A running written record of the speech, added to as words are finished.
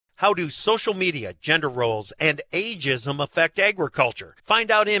How do social media, gender roles, and ageism affect agriculture? Find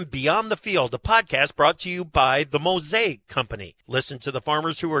out in Beyond the Field, a podcast brought to you by the Mosaic Company. Listen to the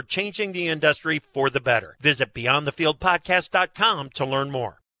farmers who are changing the industry for the better. Visit BeyondTheFieldPodcast.com to learn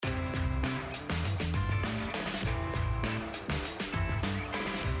more.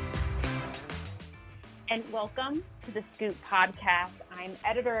 And welcome to the Scoop Podcast. I'm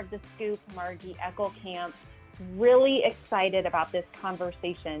editor of the Scoop, Margie Eckelkamp. Really excited about this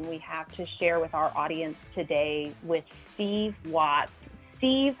conversation we have to share with our audience today with Steve Watts.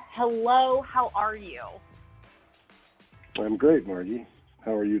 Steve, hello. How are you? I'm great, Margie.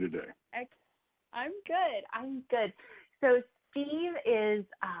 How are you today? I'm good. So Steve is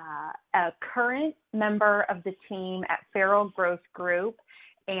a current member of the team at Farrell Growth Group,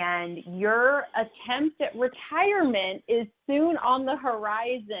 and your attempt at retirement is soon on the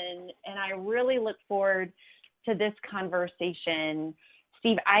horizon, and I really look forward to this conversation.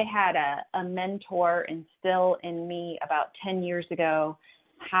 Steve, I had a mentor instill in me about 10 years ago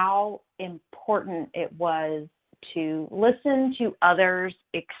how important it was to listen to others'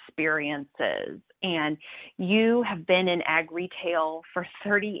 experiences. And you have been in ag retail for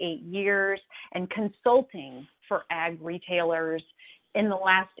 38 years and consulting for ag retailers in the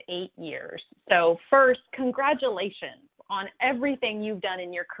last 8 years. So first, congratulations on everything you've done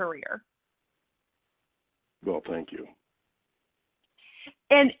in your career. Well, thank you.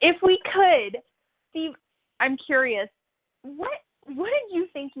 And if we could, Steve, I'm curious, what did you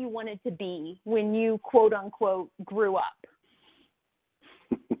think you wanted to be when you, quote unquote, grew up?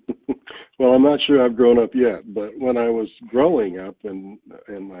 Well, I'm not sure I've grown up yet, but when I was growing up in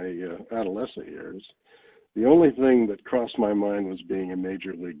my adolescent years, the only thing that crossed my mind was being a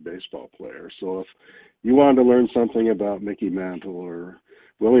Major League Baseball player. So if you wanted to learn something about Mickey Mantle or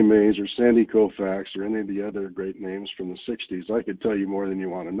Willie Mays or Sandy Koufax or any of the other great names from the 60s, I could tell you more than you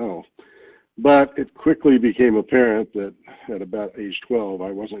want to know. But it quickly became apparent that at about age 12,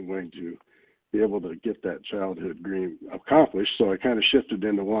 I wasn't going to be able to get that childhood dream accomplished, so I kind of shifted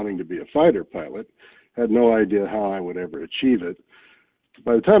into wanting to be a fighter pilot. Had no idea how I would ever achieve it.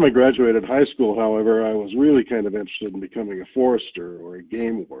 By the time I graduated high school, however, I was really kind of interested in becoming a forester or a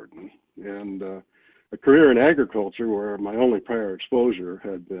game warden. And a career in agriculture where my only prior exposure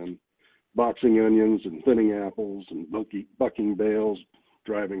had been boxing onions and thinning apples and bucking bales,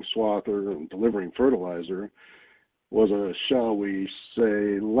 driving swather and delivering fertilizer was a, shall we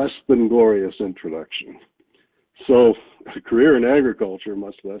say, less than glorious introduction. So a career in agriculture,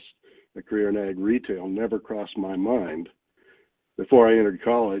 much less a career in ag retail, never crossed my mind before I entered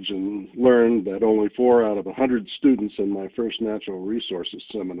college and learned that only 4 out of 100 students in my first natural resources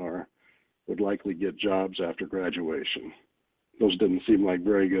seminar would likely get jobs after graduation. Those didn't seem like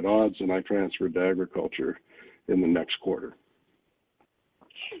very good odds, and I transferred to agriculture in the next quarter.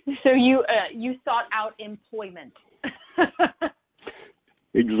 So you sought out employment.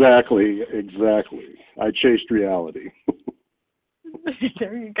 Exactly. I chased reality.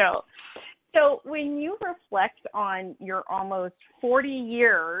 There you go. So when you reflect on your almost 40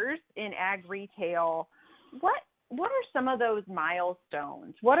 years in ag retail, what are some of those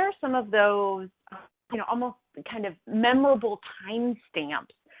milestones? What are some of those, almost kind of memorable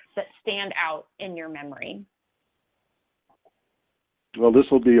timestamps that stand out in your memory? Well,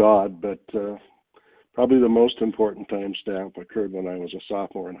 this will be odd, but probably the most important timestamp occurred when I was a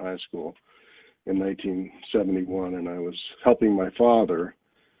sophomore in high school in 1971, and I was helping my father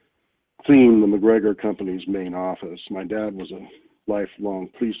clean the McGregor Company's main office. My dad was a lifelong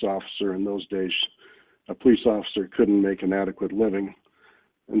police officer. In those days, a police officer couldn't make an adequate living.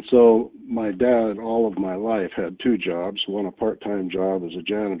 And so my dad, all of my life, had 2 jobs, one a part-time job as a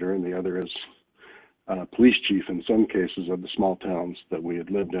janitor and the other as police chief in some cases of the small towns that we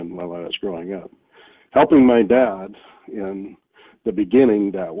had lived in while I was growing up. Helping my dad in the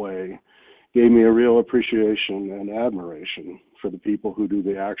beginning that way gave me a real appreciation and admiration for the people who do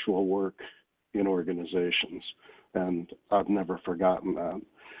the actual work in organizations, and I've never forgotten that.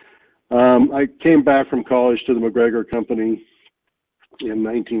 I came back from college to the McGregor Company in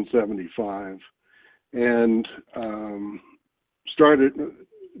 1975 and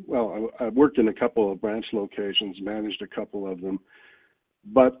I worked in a couple of branch locations, managed a couple of them,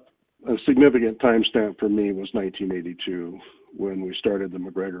 but a significant timestamp for me was 1982 when we started the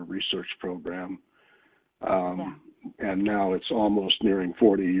McGregor Research Program. And now it's almost nearing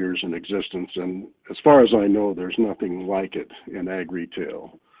 40 years in existence. And as far as I know, there's nothing like it in ag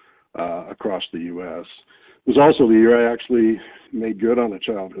retail across the U.S. It was also the year I actually made good on a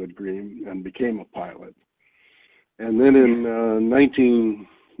childhood dream and became a pilot. And then in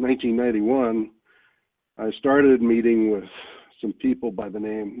 1991, I started meeting with some people by the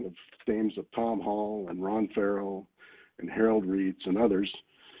names of Tom Hall and Ron Farrell and Harold Reitz and others.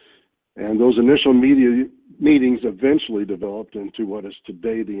 And those initial meetings eventually developed into what is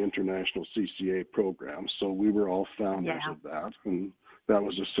today the International CCA program. So we were all founders of that, and that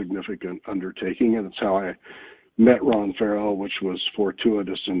was a significant undertaking, and it's how I met Ron Farrell, which was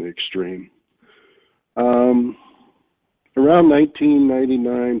fortuitous in the extreme. Around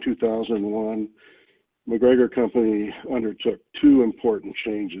 1999, 2001, McGregor Company undertook two important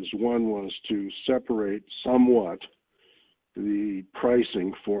changes. One was to separate somewhat the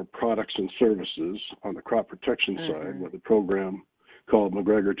pricing for products and services on the crop protection side with a program called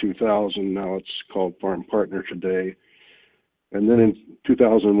McGregor 2000. Now it's called Farm Partner today. And then in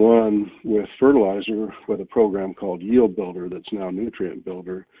 2001 with fertilizer with a program called Yield Builder that's now Nutrient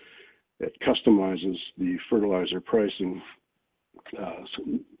Builder. It customizes the fertilizer pricing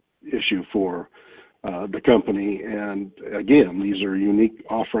issue for the company. And again, these are unique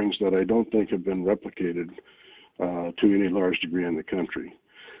offerings that I don't think have been replicated to any large degree in the country.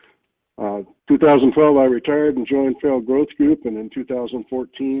 2012, I retired and joined Farrell Growth Group, and in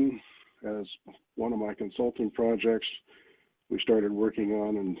 2014, as one of my consulting projects, we started working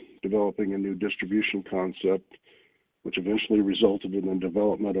on and developing a new distribution concept, which eventually resulted in the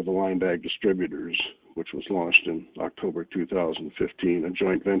development of Aligned Ag Distributors, which was launched in October 2015, a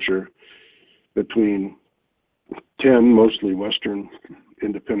joint venture between 10 mostly Western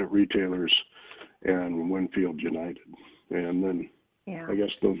independent retailers and Winfield United. And then I guess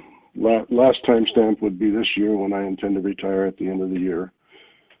the last timestamp would be this year, when I intend to retire at the end of the year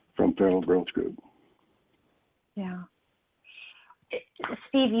from Farrell Growth Group. Yeah.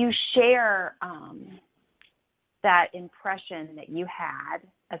 Steve, you share that impression that you had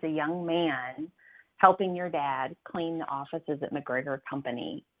as a young man helping your dad clean the offices at McGregor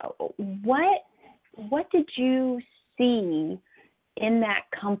Company. What did you see in that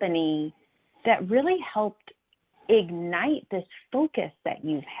company that really helped ignite this focus that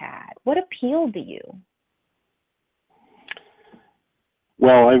you've had? What appealed to you?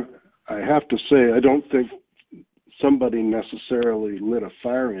 Well, I have to say, I don't think somebody necessarily lit a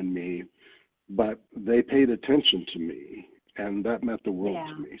fire in me, but they paid attention to me, and that meant the world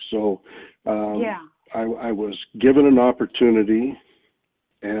to me. So I was given an opportunity,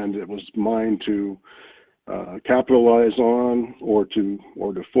 and it was mine to capitalize on or to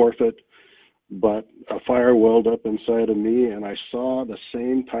forfeit. But a fire welled up inside of me, and I saw the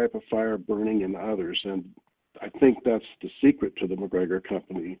same type of fire burning in others. And I think that's the secret to the McGregor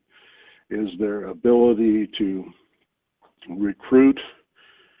Company, is their ability to recruit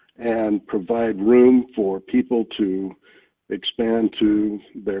and provide room for people to expand to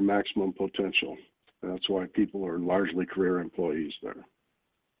their maximum potential. That's why people are largely career employees there.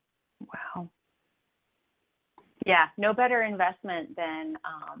 Wow. Yeah, no better investment than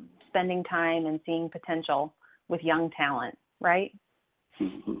spending time and seeing potential with young talent, right?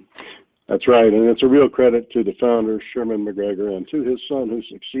 Mm-hmm. That's right, and it's a real credit to the founder, Sherman McGregor, and to his son who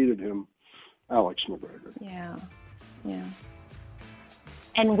succeeded him, Alex McGregor. Yeah.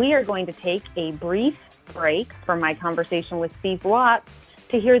 And we are going to take a brief break from my conversation with Steve Watts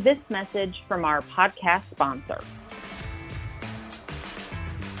to hear this message from our podcast sponsor.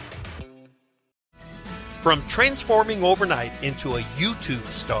 From transforming overnight into a YouTube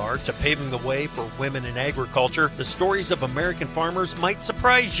star to paving the way for women in agriculture, the stories of American farmers might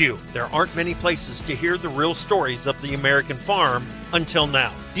surprise you. There aren't many places to hear the real stories of the American farm until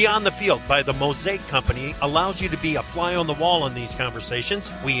now. Beyond the Field by the Mosaic Company allows you to be a fly on the wall in these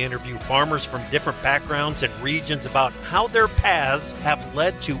conversations. We interview farmers from different backgrounds and regions about how their paths have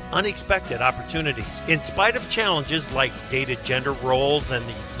led to unexpected opportunities. In spite of challenges like dated gender roles and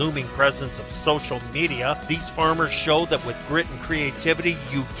the looming presence of social media, these farmers show that with grit and creativity,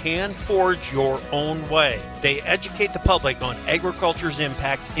 you can forge your own way. They educate the public on agriculture's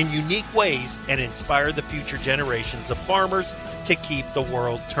impact in unique ways and inspire the future generations of farmers to keep the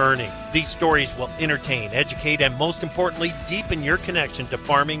world turning. These stories will entertain, educate, and most importantly, deepen your connection to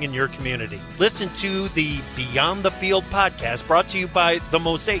farming in your community. Listen to the Beyond the Field podcast brought to you by the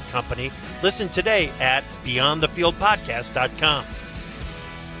Mosaic Company. Listen today at beyondthefieldpodcast.com.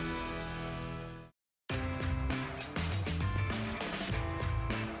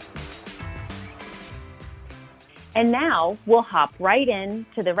 And now we'll hop right in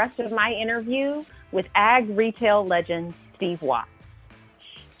to the rest of my interview with ag retail legend Steve Watts.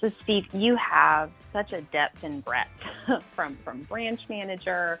 So Steve, you have such a depth and breadth from branch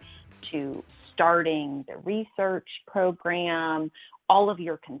manager to starting the research program, all of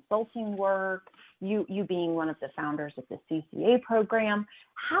your consulting work, you being one of the founders of the CCA program.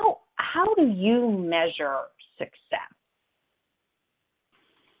 How do you measure success?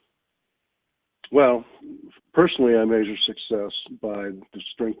 Well, personally, I measure success by the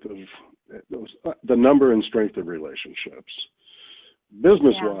strength of the number and strength of relationships.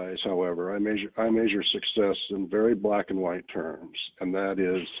 Business-wise, however, I measure success in very black and white terms, and that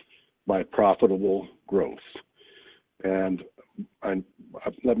is by profitable growth. And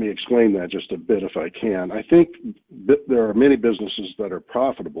let me explain that just a bit if I can. I think there are many businesses that are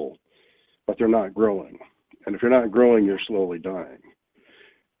profitable, but they're not growing. And if you're not growing, you're slowly dying.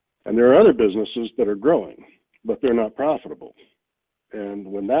 And there are other businesses that are growing, but they're not profitable. And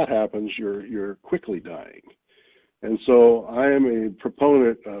when that happens, you're quickly dying. And so I am a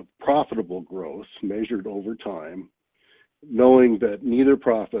proponent of profitable growth measured over time, knowing that neither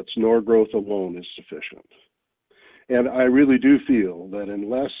profits nor growth alone is sufficient. And I really do feel that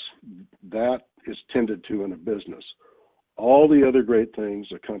unless that is tended to in a business, all the other great things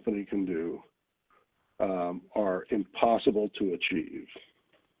a company can do are impossible to achieve.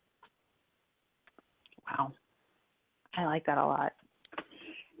 Wow. I like that a lot.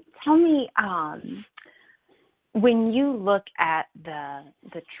 Tell me, when you look at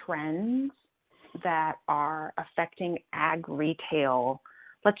the trends that are affecting ag retail,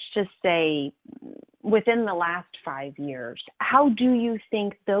 let's just say within the last 5 years, how do you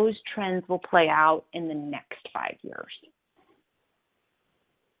think those trends will play out in the next 5 years?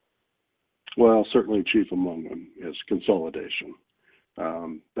 Well, certainly chief among them is consolidation.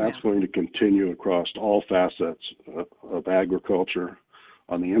 That's going to continue across all facets of agriculture.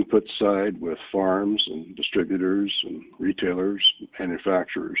 On the input side with farms and distributors and retailers,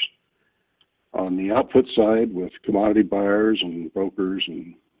 manufacturers. On the output side with commodity buyers and brokers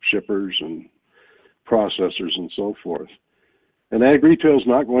and shippers and processors and so forth. And ag retail is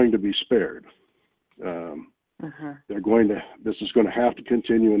not going to be spared. This is going to have to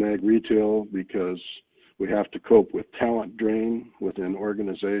continue in ag retail because we have to cope with talent drain within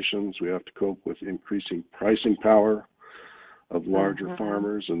organizations. We have to cope with increasing pricing power of larger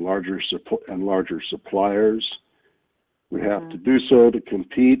farmers and larger suppliers. We have to do so to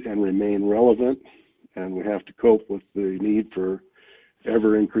compete and remain relevant, and we have to cope with the need for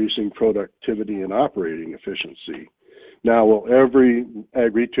ever-increasing productivity and operating efficiency. Now, will every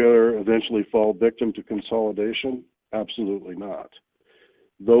ag retailer eventually fall victim to consolidation? Absolutely not.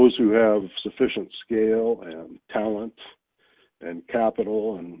 Those who have sufficient scale and talent and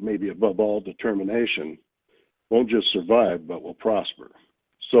capital and maybe above all determination won't just survive, but will prosper.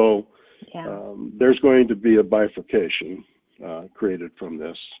 So there's going to be a bifurcation created from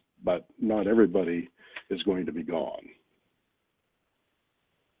this, but not everybody is going to be gone.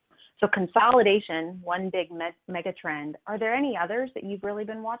 So consolidation, one big mega trend. Are there any others that you've really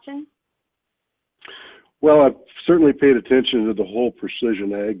been watching? Well, I've certainly paid attention to the whole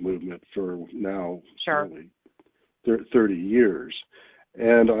precision ag movement for now nearly 30 years.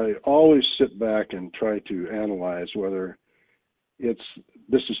 And I always sit back and try to analyze whether this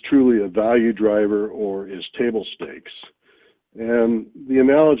is truly a value driver or is table stakes. And the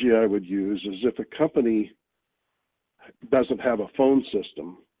analogy I would use is if a company doesn't have a phone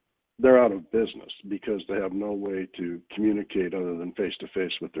system, they're out of business because they have no way to communicate other than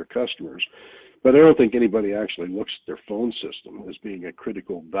face-to-face with their customers. But I don't think anybody actually looks at their phone system as being a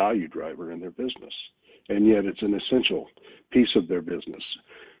critical value driver in their business. And yet it's an essential piece of their business.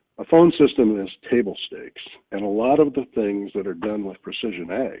 A phone system is table stakes, and a lot of the things that are done with precision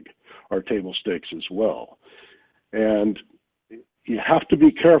ag are table stakes as well. And you have to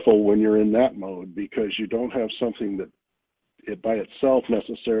be careful when you're in that mode because you don't have something that it by itself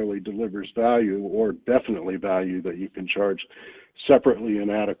necessarily delivers value or definitely value that you can charge separately and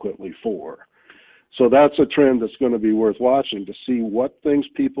adequately for. So that's a trend that's going to be worth watching to see what things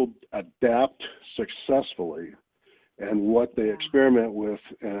people adapt successfully and what they experiment with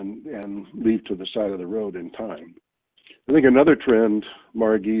and leave to the side of the road in time. I think another trend,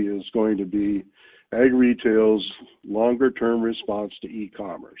 Margie, is going to be ag retail's longer-term response to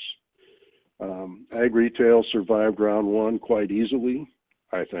e-commerce. Ag retail survived round one quite easily,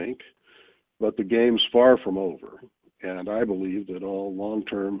 I think, but the game's far from over. And I believe that all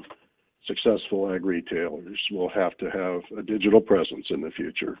long-term successful ag retailers will have to have a digital presence in the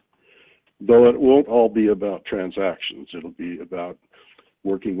future. Though it won't all be about transactions, it'll be about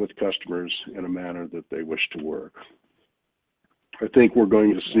working with customers in a manner that they wish to work. I think we're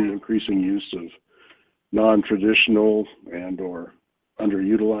going to see increasing use of non-traditional and or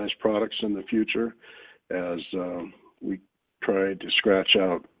underutilized products in the future as we try to scratch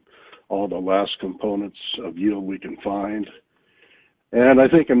out all the last components of yield we can find. And I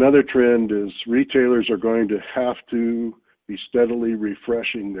think another trend is retailers are going to have to be steadily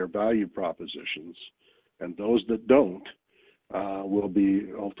refreshing their value propositions. And those that don't will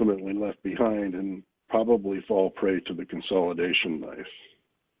be ultimately left behind and probably fall prey to the consolidation knife.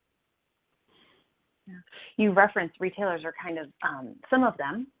 You referenced retailers are kind of, some of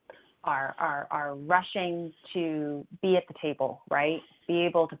them are rushing to be at the table, right? Be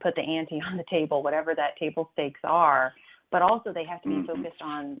able to put the ante on the table, whatever that table stakes are. But also they have to be focused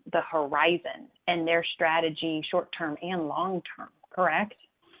on the horizon and their strategy, short-term and long-term, correct?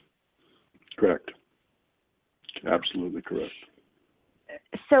 Correct. Absolutely correct.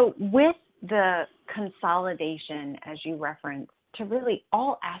 So with the consolidation, as you referenced, to really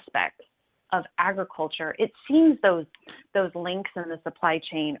all aspects of agriculture, it seems those links in the supply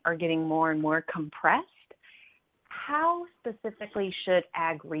chain are getting more and more compressed. How specifically should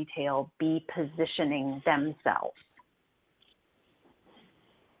ag retail be positioning themselves?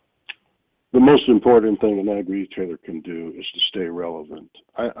 The most important thing an ag retailer can do is to stay relevant.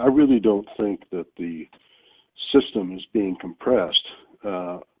 I really don't think that the system is being compressed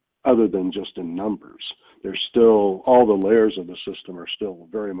other than just in numbers. There's still, all the layers of the system are still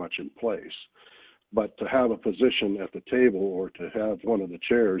very much in place. But to have a position at the table, or to have one of the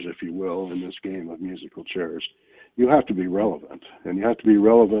chairs, if you will, in this game of musical chairs, you have to be relevant. And you have to be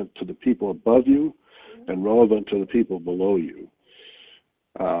relevant to the people above you and relevant to the people below you.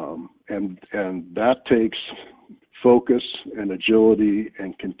 And that takes focus and agility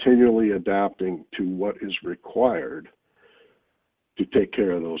and continually adapting to what is required to take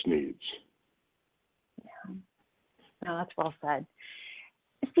care of those needs. Yeah. No, that's well said.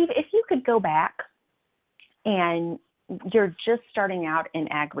 Steve, if you could go back and you're just starting out in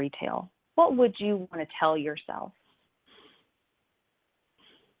ag retail, what would you want to tell yourself?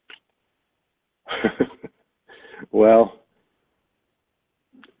 Well,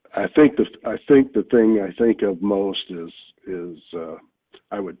 I think the thing I think of most is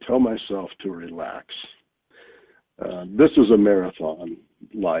I would tell myself to relax. This is a marathon.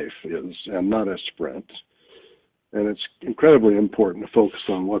 Life is, and not a sprint. And it's incredibly important to focus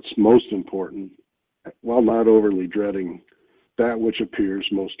on what's most important, while not overly dreading that which appears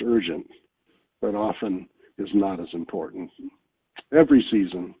most urgent, but often is not as important. Every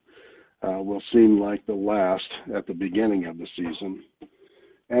season will seem like the last at the beginning of the season.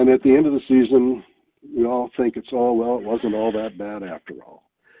 And at the end of the season, we all think it wasn't all that bad after all.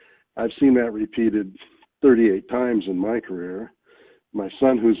 I've seen that repeated 38 times in my career. My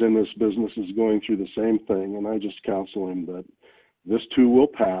son, who's in this business, is going through the same thing, and I just counsel him that this too will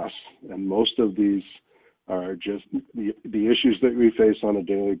pass, and most of these are just the issues that we face on a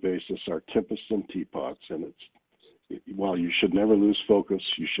daily basis are tempests and teapots, and while you should never lose focus,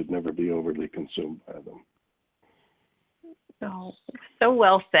 you should never be overly consumed by them. Oh, so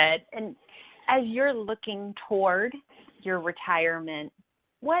well said. And as you're looking toward your retirement,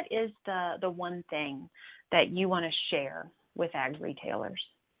 what is the one thing that you want to share with ag retailers?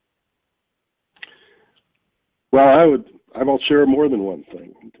 Well, I will share more than one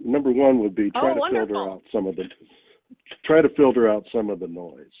thing. Number one would be try to filter out some of the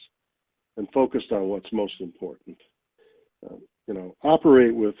noise and focus on what's most important.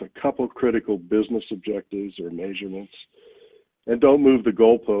 Operate with a couple critical business objectives or measurements, and don't move the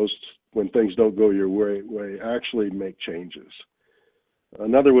goalposts when things don't go your way. Actually make changes.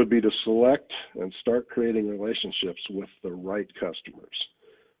 Another would be to select and start creating relationships with the right customers.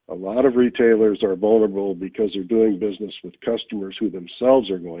 A lot of retailers are vulnerable because they're doing business with customers who themselves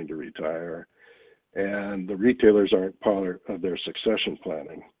are going to retire, and the retailers aren't part of their succession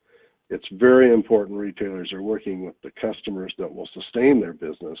planning. It's very important retailers are working with the customers that will sustain their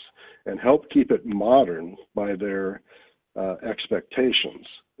business and help keep it modern by their expectations.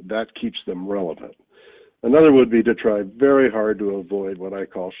 That keeps them relevant. Another would be to try very hard to avoid what I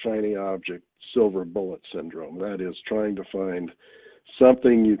call shiny object silver bullet syndrome. That is, trying to find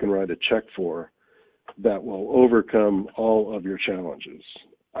something you can write a check for that will overcome all of your challenges.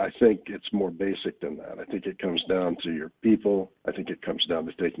 I think it's more basic than that. I think it comes down to your people. I think it comes down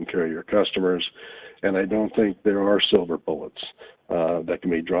to taking care of your customers. And I don't think there are silver bullets that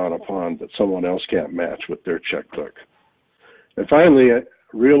can be drawn upon that someone else can't match with their checkbook. And finally,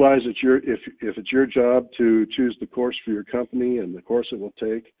 realize that if it's your job to choose the course for your company and the course it will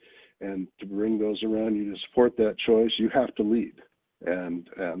take, and to bring those around you to support that choice, you have to lead. And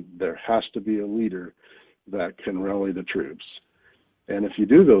there has to be a leader that can rally the troops. And if you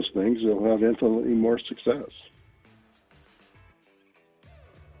do those things, you'll have infinitely more success.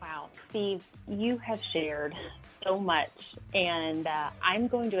 Wow, Steve, you have shared so much, and I'm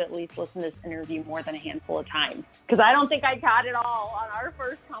going to at least listen to this interview more than a handful of times, because I don't think I got it all on our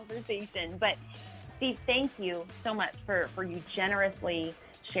first conversation. But Steve, thank you so much for you generously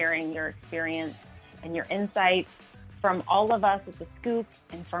sharing your experience and your insights From all of us at The Scoop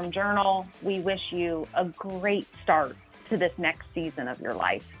and Farm Journal, we wish you a great start to this next season of your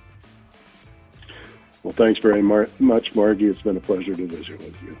life. Well, thanks very much, Margie. It's been a pleasure to visit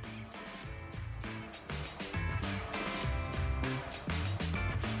with you.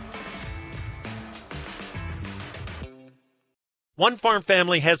 One farm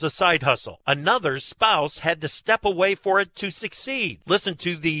family has a side hustle. Another's spouse had to step away for it to succeed. Listen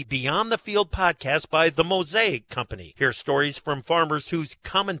to the Beyond the Field podcast by The Mosaic Company. Hear stories from farmers whose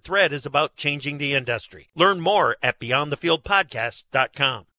common thread is about changing the industry. Learn more at beyondthefieldpodcast.com.